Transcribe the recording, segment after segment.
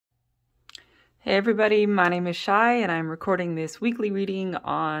Hey everybody, my name is Shai and I'm recording this weekly reading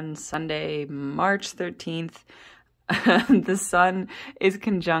on Sunday, March 13th. The sun is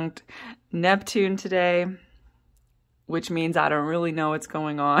conjunct Neptune today, which means I don't really know what's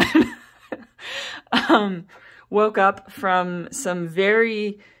going on. Woke up from some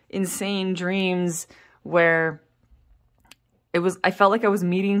very insane dreams where I felt like I was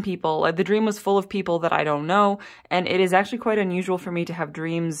meeting people. Like the dream was full of people that I don't know, and it is actually quite unusual for me to have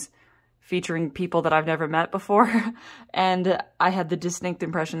dreams featuring people that I've never met before. And I had the distinct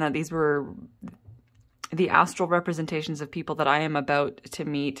impression that these were the astral representations of people that I am about to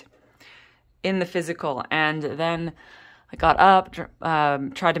meet in the physical. And then I got up,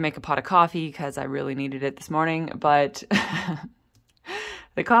 tried to make a pot of coffee because I really needed it this morning, but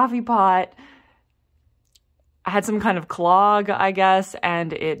the coffee pot, I had some kind of clog, I guess,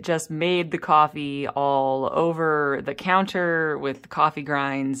 and it just made the coffee all over the counter with coffee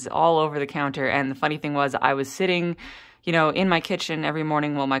grinds all over the counter. And the funny thing was I was sitting, in my kitchen every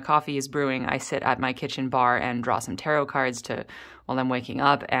morning while my coffee is brewing. I sit at my kitchen bar and draw some tarot cards while I'm waking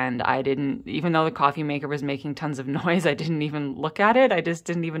up. And I didn't, even though the coffee maker was making tons of noise, I didn't even look at it. I just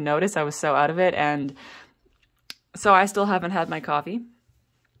didn't even notice. I was so out of it. And so I still haven't had my coffee.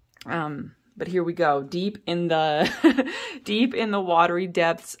 But here we go, deep in the watery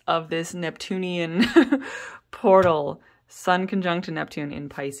depths of this Neptunian portal, Sun conjunct Neptune in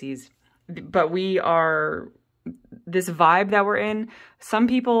Pisces. But this vibe that we're in, some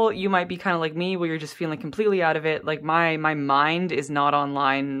people, you might be kind of like me where you're just feeling completely out of it. Like my mind is not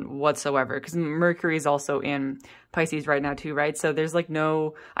online whatsoever because Mercury is also in Pisces right now too, right? So there's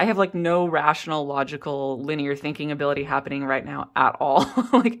I have no rational, logical, linear thinking ability happening right now at all,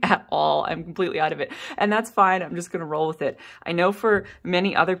 at all. I'm completely out of it. And that's fine. I'm just going to roll with it. I know for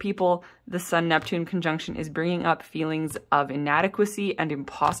many other people, the Sun-Neptune conjunction is bringing up feelings of inadequacy and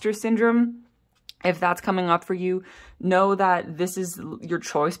imposter syndrome. If that's coming up for you, know that this is your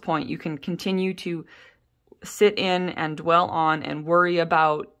choice point. You can continue to sit in and dwell on and worry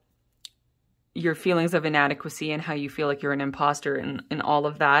about your feelings of inadequacy and how you feel like you're an imposter and all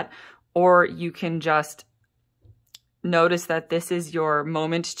of that. Or you can just notice that this is your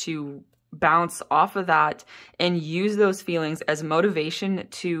moment to bounce off of that and use those feelings as motivation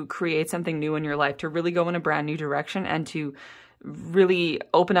to create something new in your life, to really go in a brand new direction and to really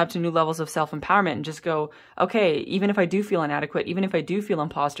open up to new levels of self-empowerment and just go, okay, even if I do feel inadequate, even if I do feel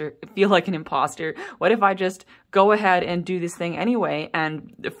like an imposter, what if I just go ahead and do this thing anyway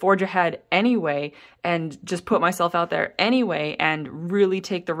and forge ahead anyway and just put myself out there anyway and really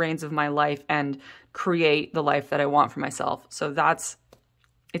take the reins of my life and create the life that I want for myself. So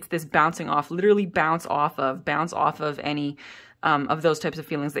it's this bouncing off, literally bounce off of any of those types of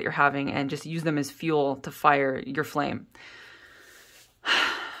feelings that you're having and just use them as fuel to fire your flame.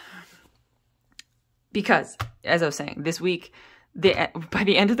 Because, as I was saying, this week, by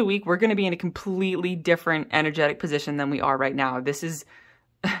the end of the week, we're going to be in a completely different energetic position than we are right now. This is,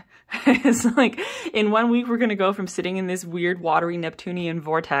 it's like, in 1 week, we're going to go from sitting in this weird, watery Neptunian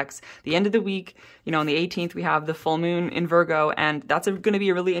vortex. The end of the week, on the 18th, we have the full moon in Virgo, and that's going to be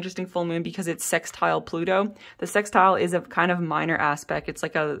a really interesting full moon because it's sextile Pluto. The sextile is a kind of minor aspect. It's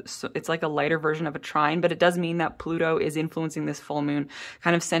like a lighter version of a trine, but it does mean that Pluto is influencing this full moon,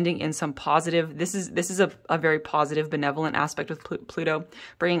 kind of sending in some positive. This is a very positive, benevolent aspect with Pluto,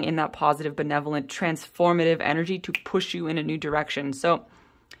 bringing in that positive, benevolent, transformative energy to push you in a new direction. So,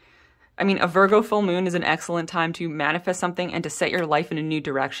 I mean, a Virgo full moon is an excellent time to manifest something and to set your life in a new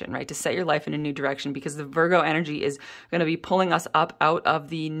direction, right? To set your life in a new direction because the Virgo energy is going to be pulling us up out of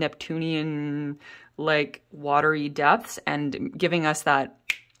the Neptunian, watery depths and giving us that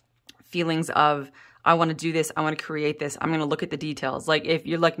feelings of, I want to do this, I want to create this, I'm going to look at the details. Like if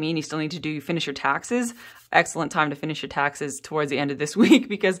you're like me and you still need to finish your taxes, excellent time to finish your taxes towards the end of this week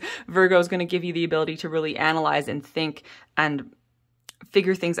because Virgo is going to give you the ability to really analyze and think and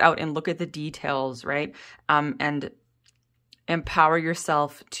figure things out and look at the details, right? And empower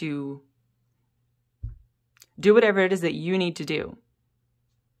yourself to do whatever it is that you need to do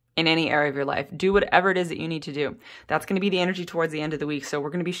in any area of your life. Do whatever it is that you need to do. That's going to be the energy towards the end of the week. So we're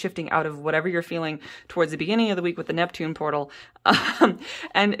going to be shifting out of whatever you're feeling towards the beginning of the week with the Neptune portal.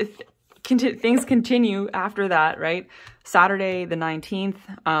 And things continue after that, right? Saturday, the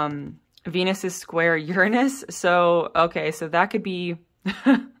 19th, Venus is square Uranus. So, okay, so that could be...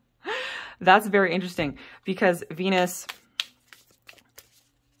 That's very interesting because Venus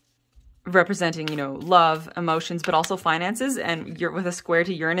representing, love, emotions, but also finances. And you're with a square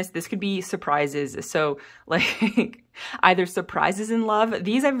to Uranus, this could be surprises. So either surprises in love.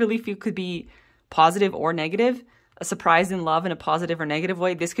 These I really feel could be positive or negative. a surprise in love in a positive or negative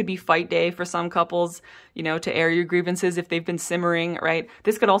way. This could be fight day for some couples, you know, to air your grievances if they've been simmering, right?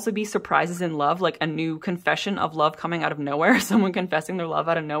 This could also be surprises in love, like a new confession of love coming out of nowhere, someone confessing their love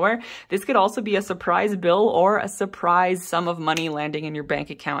out of nowhere. This could also be a surprise bill or a surprise sum of money landing in your bank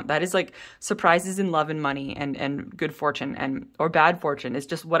account. That is like surprises in love and money and good fortune and or bad fortune. It's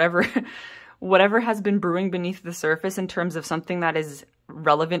just whatever whatever has been brewing beneath the surface in terms of something that is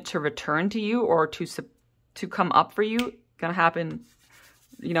relevant to return to you or to come up for you, gonna happen.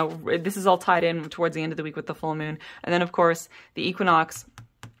 You know, this is all tied in towards the end of the week with the full moon. And then, of course, the equinox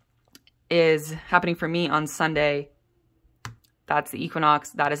is happening for me on Sunday. That's the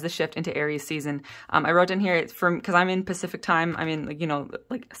equinox. That is the shift into Aries season. I wrote in here because I'm in Pacific time. I'm in, you know,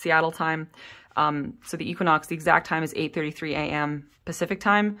 like Seattle time. So the equinox, the exact time is 8:33 a.m. Pacific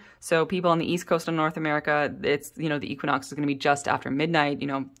time. So people on the East Coast of North America, it's, you know, the equinox is going to be just after midnight, you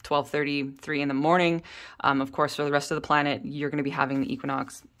know, 12:33 in the morning. Of course, for the rest of the planet, you're going to be having the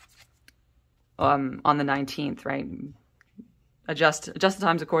equinox on the 19th, right? Adjust the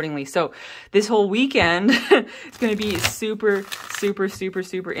times accordingly. So this whole weekend it's going to be super, super, super,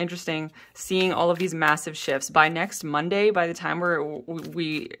 super interesting seeing all of these massive shifts. By next Monday, by the time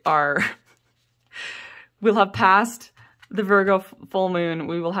we'll have passed the Virgo full moon.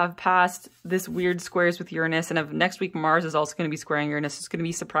 We will have passed this weird squares with Uranus. And of next week, Mars is also going to be squaring Uranus. It's going to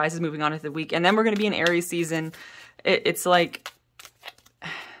be surprises moving on into the week. And then we're going to be in Aries season. It's like...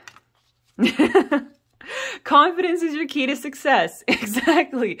 Confidence is your key to success.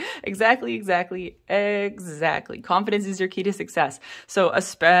 Exactly. Confidence is your key to success. So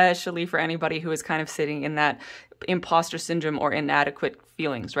especially for anybody who is kind of sitting in that imposter syndrome or inadequate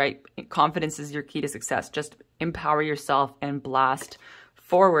feelings, right? Confidence is your key to success. Just empower yourself and blast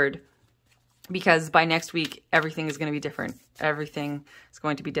forward, because by next week, everything is going to be different. Everything is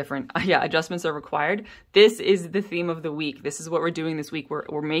going to be different. Yeah, adjustments are required. This is the theme of the week. This is what we're doing this week.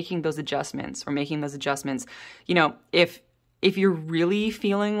 We're making those adjustments. We're making those adjustments. You know, if you're really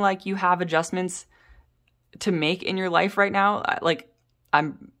feeling like you have adjustments to make in your life right now, like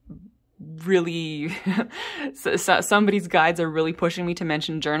I'm really, somebody's guides are really pushing me to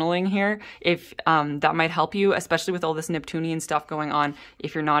mention journaling here. If that might help you, especially with all this Neptunian stuff going on.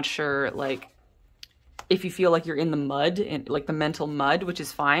 If you're not sure, like, if you feel like you're in the mud, like the mental mud, which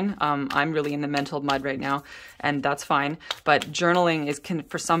is fine. I'm really in the mental mud right now, and that's fine. But journaling is,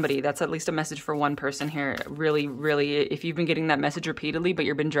 for somebody, that's at least a message for one person here. Really, really, if you've been getting that message repeatedly, but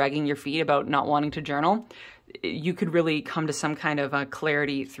you've been dragging your feet about not wanting to journal, you could really come to some kind of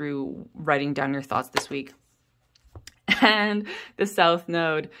clarity through writing down your thoughts this week. And the South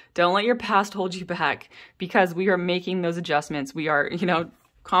Node. Don't let your past hold you back, because we are making those adjustments. We are, you know,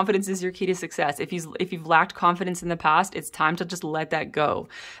 confidence is your key to success. If you've lacked confidence in the past, it's time to just let that go.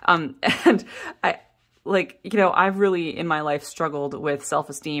 And I, like, you know, I've really in my life struggled with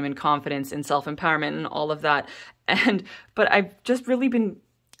self-esteem and confidence and self-empowerment and all of that. But I've just really been,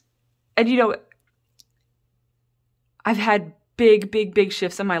 and you know, I've had big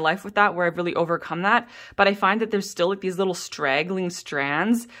shifts in my life with that, where I've really overcome that. But I find that there's still like these little straggling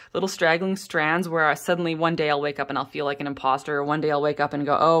strands where suddenly one day I'll wake up and I'll feel like an imposter. Or one day I'll wake up and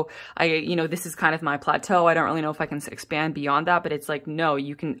go, oh, you know, this is kind of my plateau. I don't really know if I can expand beyond that. But it's like, no,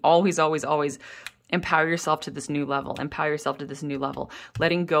 you can always empower yourself to this new level. Empower yourself to this new level.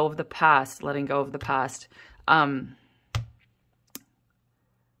 Letting go of the past.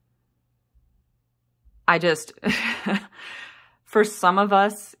 I just, for some of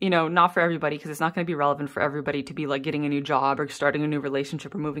us, you know, not for everybody, because it's not going to be relevant for everybody to be like getting a new job or starting a new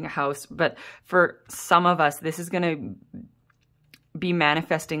relationship or moving a house. But for some of us, this is going to be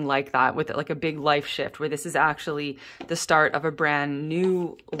manifesting like that, with like a big life shift, where this is actually the start of a brand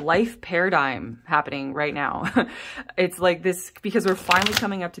new life paradigm happening right now. It's like this, because we're finally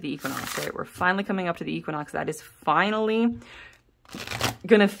coming up to the equinox, right? We're finally coming up to the equinox. That is finally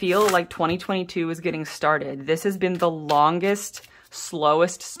gonna feel like 2022 is getting started. This has been the longest,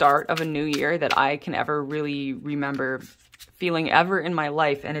 slowest start of a new year that I can ever really remember feeling ever in my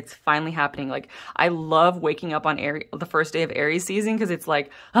life, and it's finally happening. Like, I love waking up on the first day of Aries season, because it's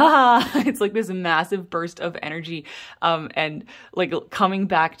like, it's like this massive burst of energy, and like coming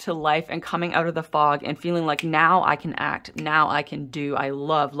back to life and coming out of the fog and feeling like now I can act, now I can do. I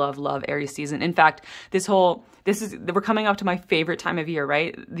love Aries season. In fact, we're coming up to my favorite time of year,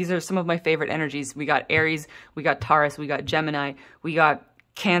 right? These are some of my favorite energies. We got Aries, we got Taurus, we got Gemini, we got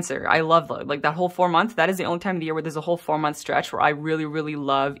Cancer. I love like that whole 4 months. That is the only time of the year where there's a whole 4-month stretch where I really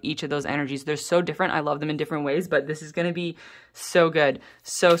love each of those energies. They're so different. I love them in different ways, but this is going to be so good.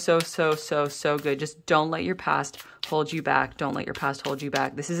 So good. Just don't let your past hold you back. Don't let your past hold you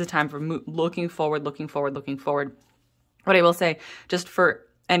back. This is a time for looking forward. What I will say, just for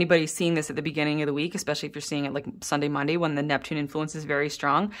anybody seeing this at the beginning of the week, especially if you're seeing it like Sunday, Monday, when the Neptune influence is very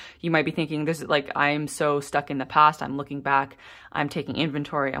strong, you might be thinking, this is like, I'm so stuck in the past, I'm looking back, I'm taking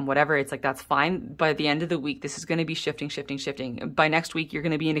inventory and whatever. It's like, that's fine. By the end of the week, this is going to be shifting. By next week, you're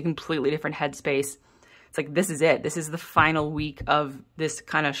going to be in a completely different headspace. It's like, this is it. This is the final week of this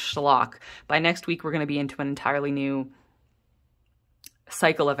kind of schlock. By next week, we're going to be into an entirely new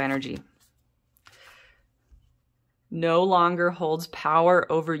cycle of energy. No longer holds power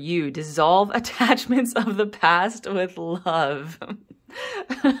over you. Dissolve attachments of the past with love.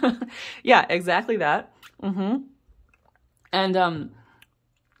 Yeah, exactly that. And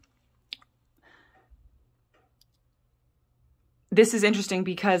this is interesting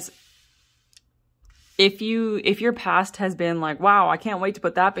because if your past has been like, wow, I can't wait to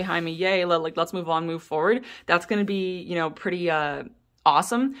put that behind me, yay, let's move on, move forward, that's going to be, you know, pretty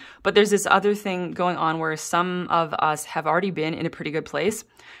awesome. But there's this other thing going on where some of us have already been in a pretty good place,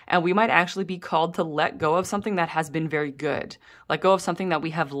 and we might actually be called to let go of something that has been very good, let go of something that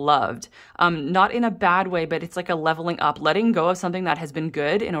we have loved, not in a bad way, but it's like a leveling up, letting go of something that has been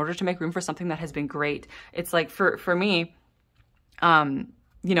good in order to make room for something that has been great. It's like for me,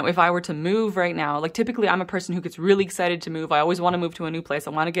 you know, if I were to move right now, like typically I'm a person who gets really excited to move. I always want to move to a new place. I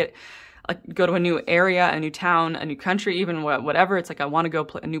want to go to a new area, a new town, a new country, even whatever. It's like I want to go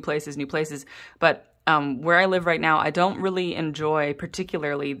new places. But where I live right now, I don't really enjoy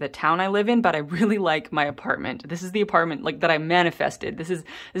particularly the town I live in, but I really like my apartment. This is the apartment like that I manifested. This is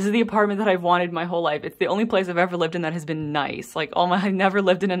the apartment that I've wanted my whole life. It's the only place I've ever lived in that has been nice. Like I've never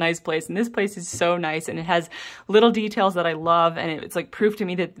lived in a nice place, and this place is so nice, and it has little details that I love, and it's like proof to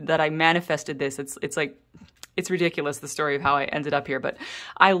me that I manifested this. It's like, it's ridiculous, the story of how I ended up here, but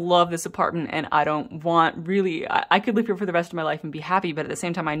I love this apartment, and I don't want really, I could live here for the rest of my life and be happy, but at the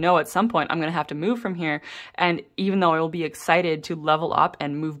same time, I know at some point I'm going to have to move from here. And even though I will be excited to level up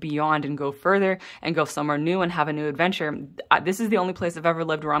and move beyond and go further and go somewhere new and have a new adventure, this is the only place I've ever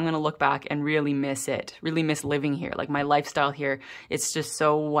lived where I'm going to look back and really miss it, really miss living here. Like my lifestyle here, it's just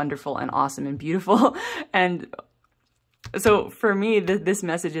so wonderful and awesome and beautiful. And so for me, this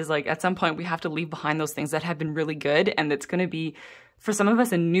message is like, at some point we have to leave behind those things that have been really good. And it's going to be, for some of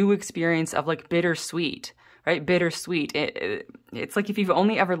us, a new experience of like bittersweet, right? Bittersweet. It's like if you've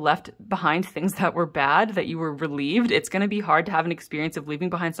only ever left behind things that were bad, that you were relieved, it's going to be hard to have an experience of leaving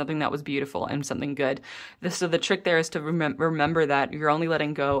behind something that was beautiful and something good. So the trick there is to remember that you're only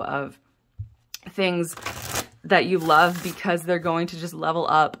letting go of things that you love because they're going to just level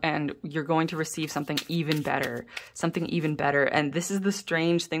up, and you're going to receive something even better, And this is the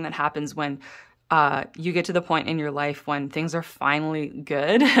strange thing that happens when you get to the point in your life when things are finally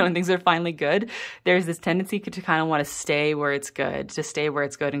good. When things are finally good, there's this tendency to kind of want to stay where it's good,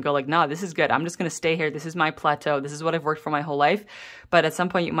 and go like, no, this is good. I'm just going to stay here. This is my plateau. This is what I've worked for my whole life. But at some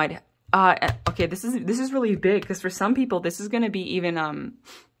point you might, okay, this is really big, because for some people, this is going to be even,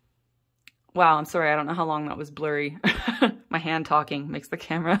 wow, I'm sorry. I don't know how long that was blurry. My hand talking makes the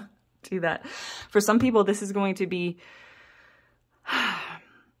camera do that. For some people, this is going to be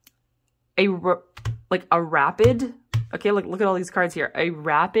a rapid, okay, look at all these cards here. A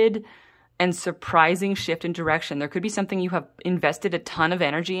rapid and surprising shift in direction. There could be something you have invested a ton of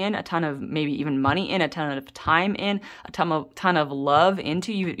energy in, a ton of maybe even money in, a ton of time in, a ton of love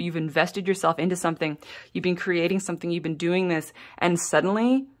into. You've invested yourself into something. You've been creating something. You've been doing this, and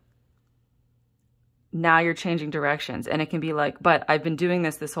suddenly, now you're changing directions. And it can be like, but I've been doing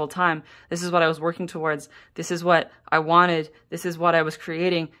this whole time. This is what I was working towards. This is what I wanted. This is what I was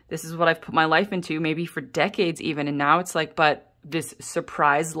creating. This is what I've put my life into, maybe for decades even. And now it's like, but this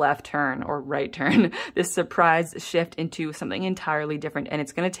surprise left turn or right turn, this surprise shift into something entirely different. And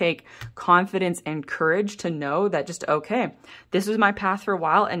it's going to take confidence and courage to know that just, okay, this was my path for a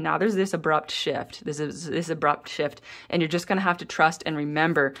while, and now there's this abrupt shift. This abrupt shift. And you're just going to have to trust and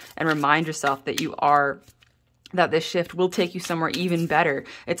remember and remind yourself that this shift will take you somewhere even better.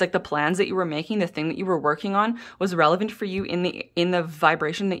 It's like the plans that you were making, the thing that you were working on was relevant for you in the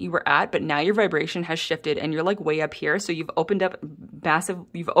vibration that you were at, but now your vibration has shifted and you're like way up here. So you've opened up new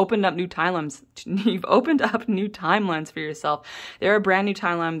timelines. You've opened up new timelines for yourself. There are brand new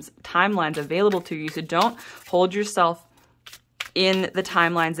timelines available to you. So don't hold yourself in the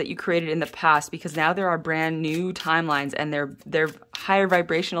timelines that you created in the past, because now there are brand new timelines, and they're higher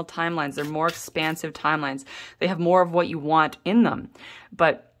vibrational timelines. They're more expansive timelines. They have more of what you want in them.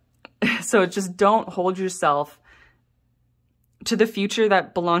 But so just don't hold yourself to the future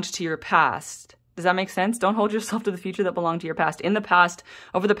that belonged to your past. Does that make sense? Don't hold yourself to the future that belonged to your past. In the past,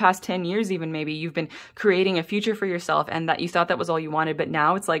 over the past 10 years even maybe, you've been creating a future for yourself and that you thought that was all you wanted, but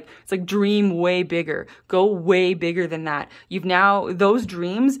now it's like dream way bigger. Go way bigger than that. Those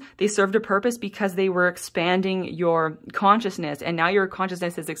dreams, they served a purpose because they were expanding your consciousness, and now your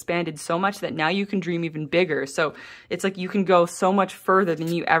consciousness has expanded so much that now you can dream even bigger. So it's like you can go so much further than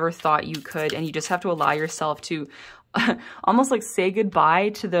you ever thought you could, and you just have to allow yourself to almost like say goodbye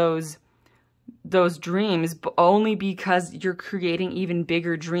to those dreams, but only because you're creating even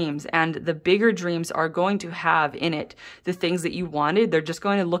bigger dreams. And the bigger dreams are going to have in it the things that you wanted. They're just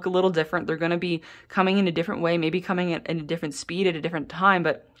going to look a little different. They're going to be coming in a different way, maybe coming at a different speed at a different time.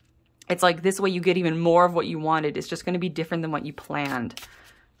 But it's like this way you get even more of what you wanted. It's just going to be different than what you planned.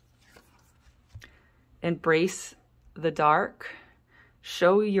 Embrace the dark.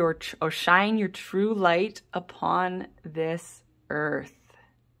 Shine your true light upon this earth.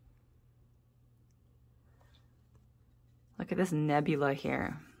 Look at this nebula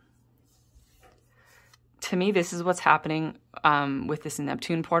here. To me, this is what's happening with this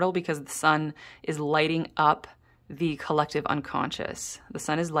Neptune portal, because the sun is lighting up the collective unconscious. The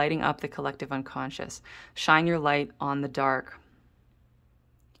sun is lighting up the collective unconscious. Shine your light on the dark.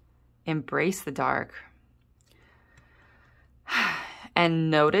 Embrace the dark.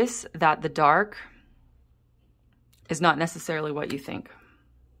 And notice that the dark is not necessarily what you think,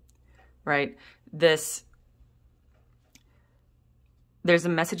 right? There's a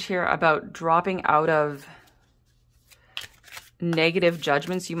message here about dropping out of negative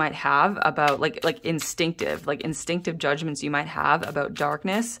judgments you might have about like instinctive judgments you might have about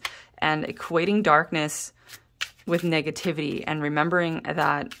darkness, and equating darkness with negativity, and remembering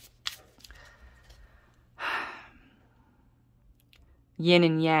that yin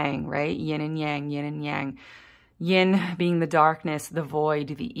and yang, right? Yin and yang, yin and yang. Yin being the darkness, the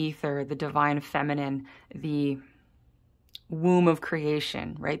void, the ether, the divine feminine, the womb of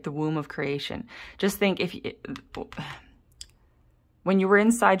creation, right? The womb of creation. Just think, when you were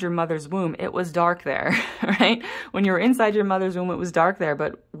inside your mother's womb, it was dark there, right? When you were inside your mother's womb, it was dark there,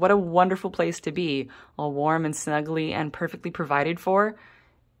 but what a wonderful place to be, all warm and snuggly and perfectly provided for.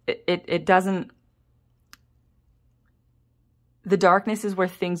 It doesn't, the darkness is where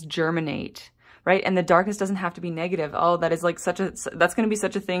things germinate, right? And the darkness doesn't have to be negative. Oh, that is like that's going to be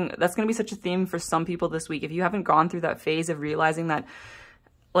such a thing. That's going to be such a theme for some people this week. If you haven't gone through that phase of realizing that,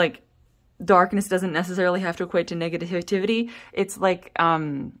 like, darkness doesn't necessarily have to equate to negativity. It's like,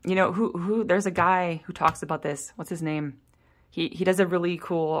 you know, there's a guy who talks about this. What's his name? He does a really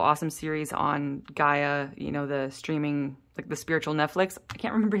cool, awesome series on Gaia, you know, the streaming, like the spiritual Netflix. I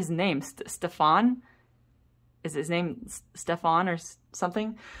can't remember his name. Stefan? Is his name Stefan or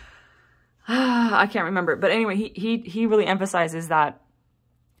something? I can't remember. But anyway, he really emphasizes that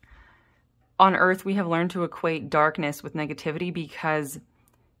on Earth, we have learned to equate darkness with negativity because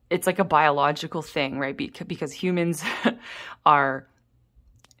it's like a biological thing, right? Because humans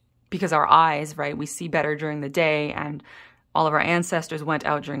because our eyes, right? We see better during the day, and all of our ancestors went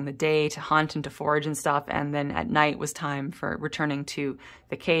out during the day to hunt and to forage and stuff. And then at night was time for returning to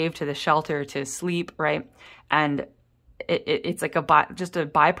the cave, to the shelter, to sleep, right? And it's like just a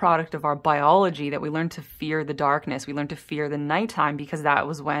byproduct of our biology that we learned to fear the darkness. We learned to fear the nighttime because that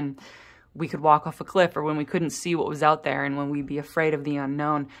was when we could walk off a cliff, or when we couldn't see what was out there, and when we'd be afraid of the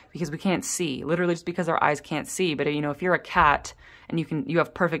unknown because we can't see, literally just because our eyes can't see. But, you know, if you're a cat and you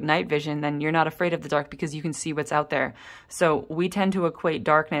have perfect night vision, then you're not afraid of the dark because you can see what's out there. So we tend to equate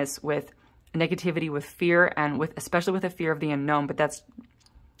darkness with negativity, with fear, and especially with a fear of the unknown. But that's,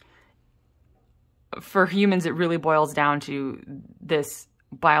 for humans, it really boils down to this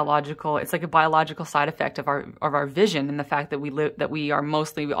biological, it's like a biological side effect of our vision, and the fact that we are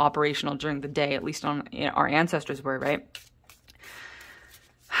mostly operational during the day, at least our ancestors were, right?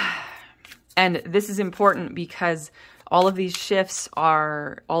 And this is important because all of these shifts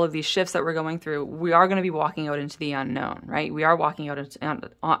that we're going through, we are going to be walking out into the unknown, right? We are walking out into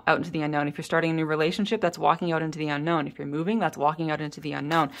the unknown. If you're starting a new relationship, that's walking out into the unknown. If you're moving, that's walking out into the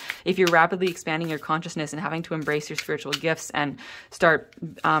unknown. If you're rapidly expanding your consciousness and having to embrace your spiritual gifts and start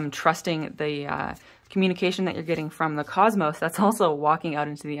trusting the communication that you're getting from the cosmos, that's also walking out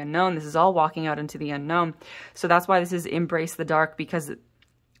into the unknown. This is all walking out into the unknown. So that's why this is embrace the dark, because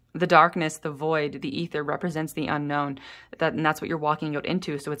the darkness, the void, the ether represents the unknown, and that's what you're walking out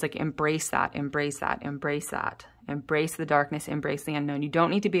into. So it's like embrace that, embrace that, embrace that. Embrace the darkness, embrace the unknown. You don't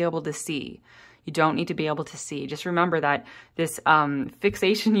need to be able to see. You don't need to be able to see. Just remember that this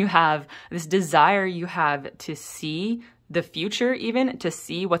fixation you have, this desire you have to see the future, even to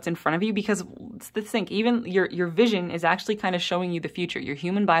see what's in front of you, because think, even your vision is actually kind of showing you the future. Your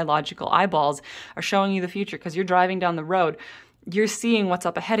human biological eyeballs are showing you the future, because you're driving down the road. You're seeing what's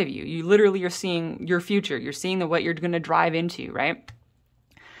up ahead of you. You literally are seeing your future. You're seeing what you're going to drive into, right?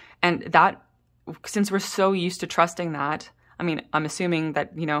 And that, since we're so used to trusting that, I mean, I'm assuming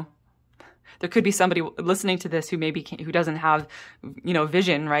that, you know, there could be somebody listening to this who who doesn't have, you know,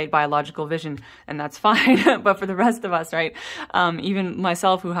 vision, right? Biological vision, and that's fine. But for the rest of us, right? Even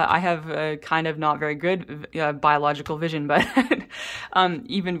myself, I have kind of not very good biological vision, but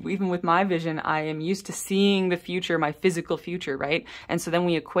even with my vision, I am used to seeing the future, my physical future, right? And so then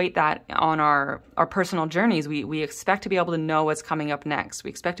we equate that on our personal journeys. We expect to be able to know what's coming up next. We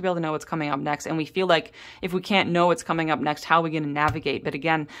expect to be able to know what's coming up next, and we feel like if we can't know what's coming up next, how are we going to navigate? But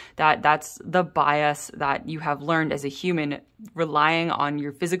again, that's the bias that you have learned as a human, relying on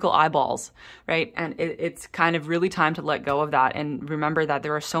your physical eyeballs, right? And it's kind of really time to let go of that and remember that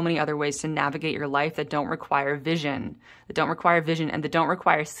there are so many other ways to navigate your life that don't require vision, and that don't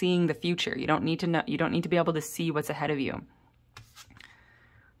require seeing the future. You don't need to know, you don't need to be able to see what's ahead of you.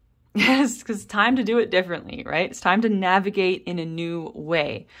 Yes, because it's time to do it differently, right? It's time to navigate in a new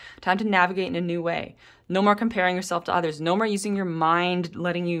way. Time to navigate in a new way. No more comparing yourself to others. No more using your mind,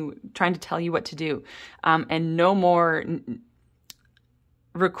 trying to tell you what to do. And no more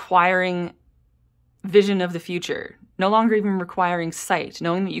requiring vision of the future. No longer even requiring sight,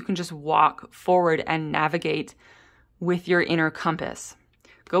 knowing that you can just walk forward and navigate with your inner compass.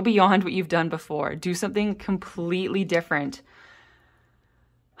 Go beyond what you've done before. Do something completely different.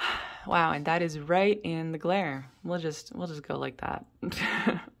 Wow, and that is right in the glare. We'll just go like that.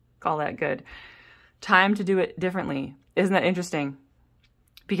 Call that good. Time to do it differently. Isn't that interesting?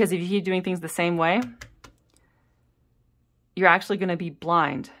 Because if you keep doing things the same way, you're actually going to be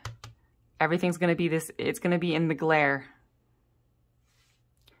blind. Everything's going to be it's going to be in the glare.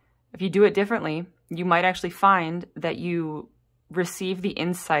 If you do it differently, you might actually find that you receive the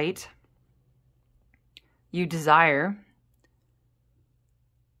insight you desire,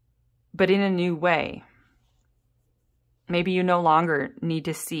 but in a new way. Maybe you no longer need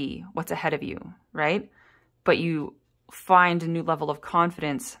to see what's ahead of you, right? But you find a new level of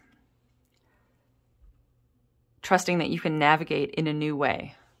confidence, trusting that you can navigate in a new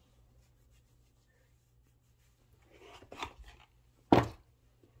way.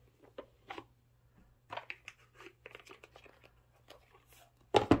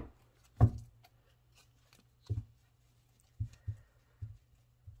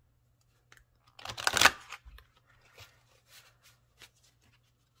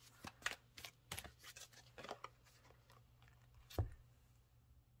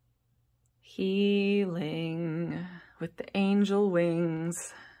 Healing with the angel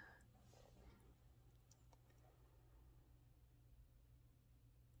wings.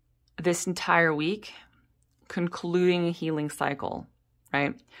 This entire week, concluding a healing cycle,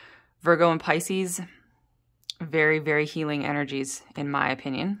 right? Virgo and Pisces, very, very healing energies, in my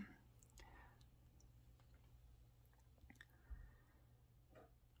opinion.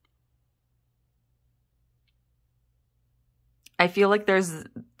 I feel like there's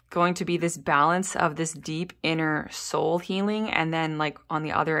going to be this balance of this deep inner soul healing, and then like on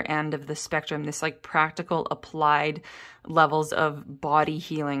the other end of the spectrum, this like practical applied levels of body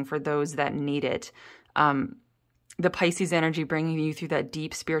healing for those that need it. The Pisces energy bringing you through that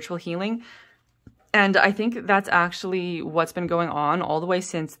deep spiritual healing. And I think that's actually what's been going on all the way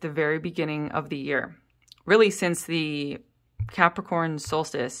since the very beginning of the year. Really since the Capricorn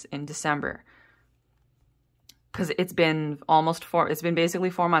solstice in December. Because it's been basically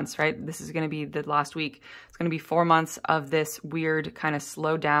 4 months, right? This is going to be the last week. It's going to be 4 months of this weird kind of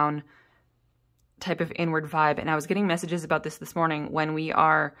slow down type of inward vibe. And I was getting messages about this morning when in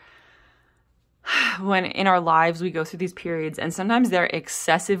our lives, we go through these periods, and sometimes they're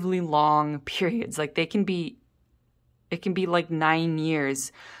excessively long periods. Like it can be like 9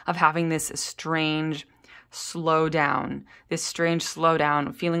 years of having this strange slowdown,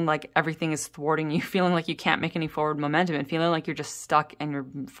 feeling like everything is thwarting you, feeling like you can't make any forward momentum, and feeling like you're just stuck and you're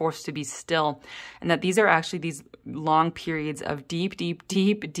forced to be still. And that these are actually these long periods of deep, deep,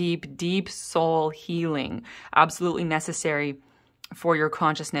 deep, deep, deep soul healing, absolutely necessary for your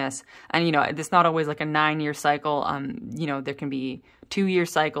consciousness. And, you know, it's not always like a 9-year cycle. You know, there can be 2-year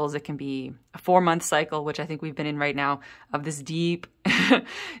cycles. It can be a 4-month cycle, which I think we've been in right now, of this deep,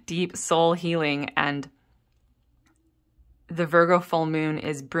 deep soul healing. And the Virgo full moon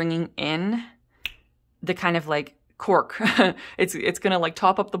is bringing in the kind of like cork. It's going to like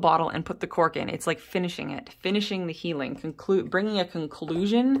top up the bottle and put the cork in. It's like finishing the healing, bringing a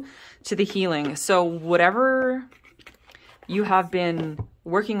conclusion to the healing. So whatever you have been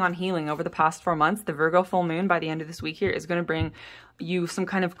working on healing over the past 4 months. The Virgo full moon by the end of this week here is going to bring you some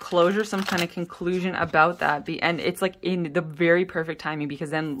kind of closure, some kind of conclusion about that. And it's like in the very perfect timing, because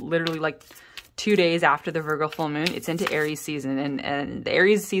then literally like 2 days after the Virgo full moon, it's into Aries season. And the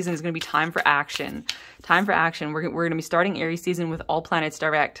Aries season is going to be time for action. Time for action. We're going to be starting Aries season with all planets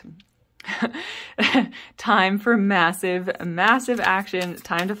direct. Time for massive action.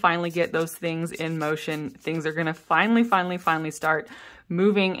 Time to finally get those things in motion. Things are going to finally start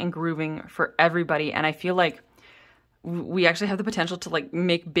moving and grooving for everybody. And I feel like we actually have the potential to like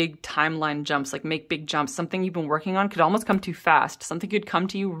make big timeline jumps, like make big jumps. Something you've been working on could almost come too fast. Something could come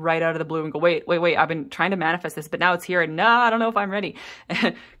to you right out of the blue and go, wait, I've been trying to manifest this, but now it's here and no, I don't know if I'm ready.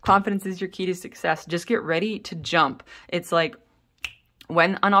 Confidence is your key to success. Just get ready to jump. It's like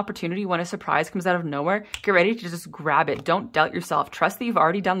when an opportunity, when a surprise comes out of nowhere, get ready to just grab it. Don't doubt yourself. Trust that you've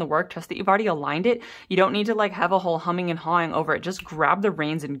already done the work. Trust that you've already aligned it. You don't need to like have a whole humming and hawing over it. Just grab the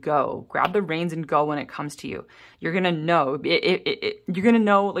reins and go. Grab the reins and go when it comes to you. You're going to know. You're going to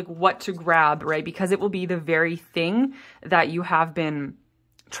know like what to grab, right? Because it will be the very thing that you have been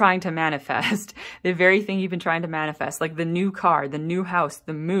trying to manifest, the very thing you've been trying to manifest, like the new car, the new house,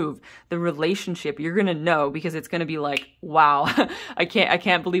 the move, the relationship. You're going to know, because it's going to be like, wow, I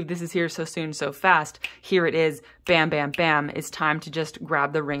can't believe this is here so soon, so fast. Here it is. Bam, bam, bam. It's time to just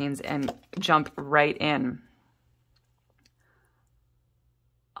grab the reins and jump right in.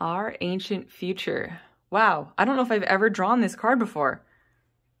 Our ancient future. Wow. I don't know if I've ever drawn this card before.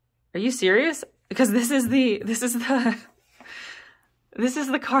 Are you serious? Because this is the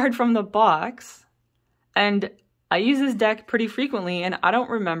card from the box, and I use this deck pretty frequently, and I don't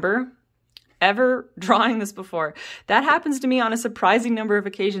remember ever drawing this before. That happens to me on a surprising number of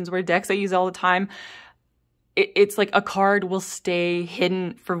occasions where decks I use all the time, it's like a card will stay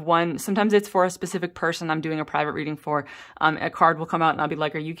hidden for one. Sometimes it's for a specific person I'm doing a private reading for. A card will come out and I'll be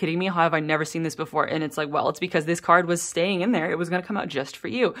like, are you kidding me? How have I never seen this before? And it's like, well, it's because this card was staying in there. It was going to come out just for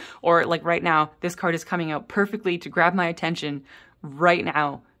you. Or like right now, this card is coming out perfectly to grab my attention right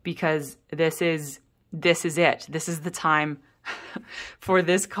now, because this is it. This is the time for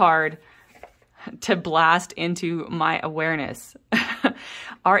this card to blast into my awareness.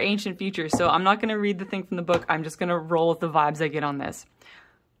 Our ancient future. So I'm not going to read the thing from the book. I'm just going to roll with the vibes I get on this.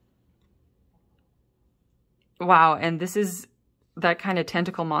 Wow. And this is that kind of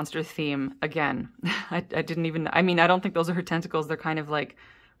tentacle monster theme again. I don't think those are her tentacles. They're kind of like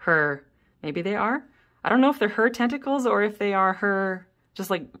her, maybe they are. I don't know if they're her tentacles or if they are her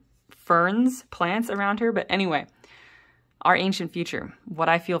just like ferns, plants around her. But anyway, our ancient future. What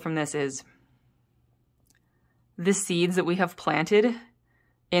I feel from this is the seeds that we have planted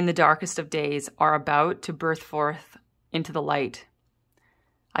in the darkest of days are about to birth forth into the light.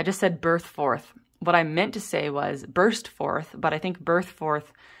 I just said birth forth. What I meant to say was burst forth, but I think birth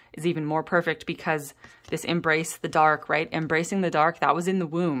forth is even more perfect, because this embrace the dark, right? Embracing the dark, that was in the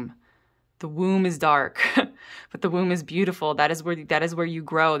womb. The womb is dark, but the womb is beautiful. That is where you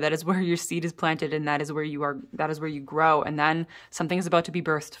grow. That is where your seed is planted, and that is where you grow. And then something is about to be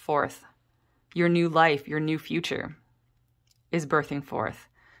birthed forth. Your new life, your new future is birthing forth.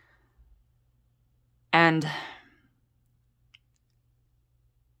 And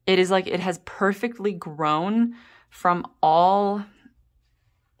it is like it has perfectly grown from all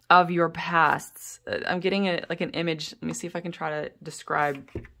of your pasts. I'm getting like an image. Let me see if I can try to describe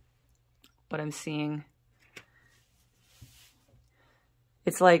what I'm seeing.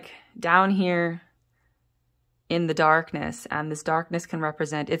 It's like down here in the darkness, and this darkness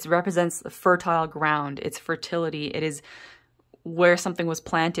represents fertile ground. It's fertility. It is where something was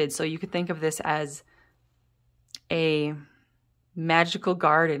planted. So you could think of this as a magical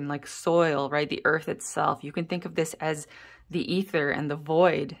garden, like soil, right? The earth itself. You can think of this as the ether and the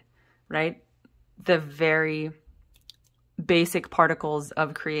void, right? The very basic particles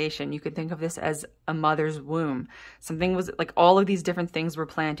of creation. You could think of this as a mother's womb. Something was like, all of these different things were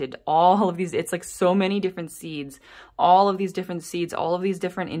planted. All of these, it's like so many different seeds. All of these different seeds, all of these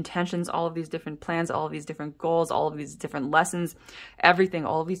different intentions, all of these different plans, all of these different goals, all of these different lessons, everything,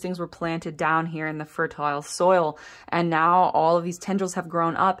 all of these things were planted down here in the fertile soil. And now all of these tendrils have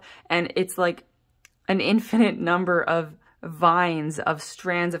grown up, and it's like an infinite number of vines, of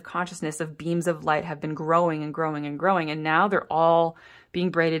strands of consciousness, of beams of light have been growing and growing and growing. And now they're all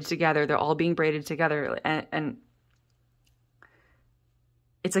being braided together. They're all being braided together. And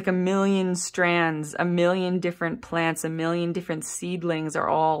it's like a million strands, a million different plants, a million different seedlings are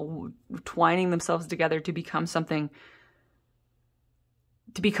all twining themselves together to become something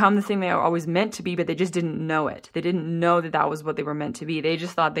to become the thing they are always meant to be, but they just didn't know it. They didn't know that that was what they were meant to be. They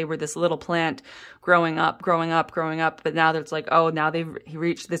just thought they were this little plant growing up, growing up, growing up. But now it's like, oh, now they've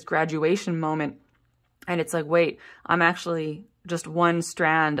reached this graduation moment. And it's like, wait, I'm actually just one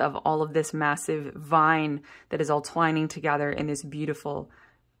strand of all of this massive vine that is all twining together in this beautiful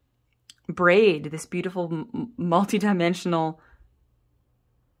braid, this beautiful multi-dimensional,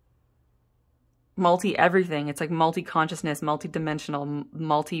 multi-everything. It's like multi-consciousness, multi-dimensional,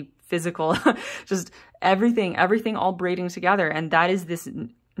 multi-physical, just everything all braiding together. And that is this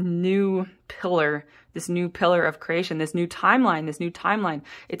new pillar of creation, this new timeline.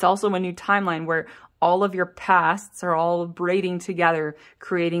 It's also a new timeline where all of your pasts are all braiding together,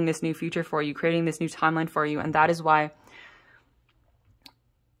 creating this new future for you, creating this new timeline for you. And that is why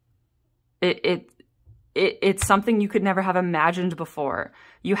it's something you could never have imagined before.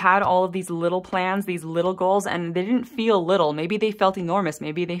 You had all of these little plans, these little goals, and they didn't feel little. Maybe they felt enormous.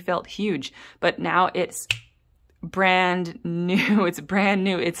 Maybe they felt huge. But now it's brand new. It's brand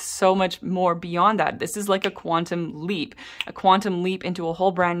new. It's so much more beyond that. This is like a quantum leap into a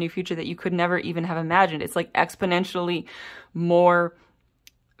whole brand new future that you could never even have imagined. It's like exponentially more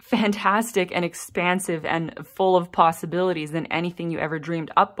fantastic and expansive and full of possibilities than anything you ever dreamed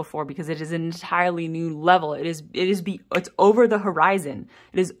up before, because it is an entirely new level. It's over the horizon.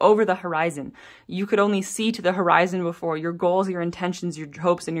 It is over the horizon. You could only see to the horizon before. Your goals, your intentions, your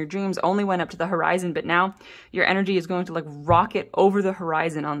hopes, and your dreams only went up to the horizon, but now your energy is going to like rocket over the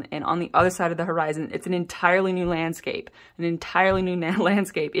horizon and on the other side of the horizon. It's an entirely new landscape, an entirely new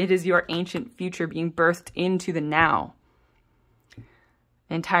landscape. It is your ancient future being birthed into the now.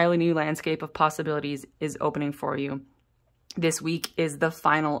 Entirely new landscape of possibilities is opening for you. This week is the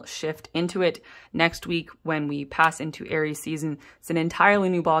final shift into it. Next week, when we pass into Aries season, it's an entirely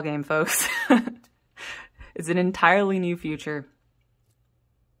new ballgame, folks. It's an entirely new future.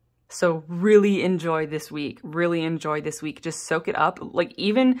 So really enjoy this week. Really enjoy this week. Just soak it up. Like,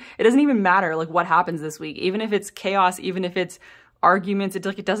 even, it doesn't even matter like what happens this week. Even if it's chaos, even if it's arguments,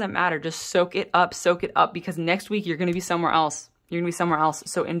 it doesn't matter. Just soak it up, because next week you're going to be somewhere else. You're going to be somewhere else.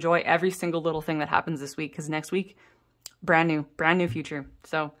 So enjoy every single little thing that happens this week, because next week, brand new future.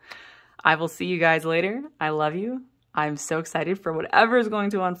 So I will see you guys later. I love you. I'm so excited for whatever is going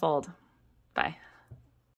to unfold. Bye.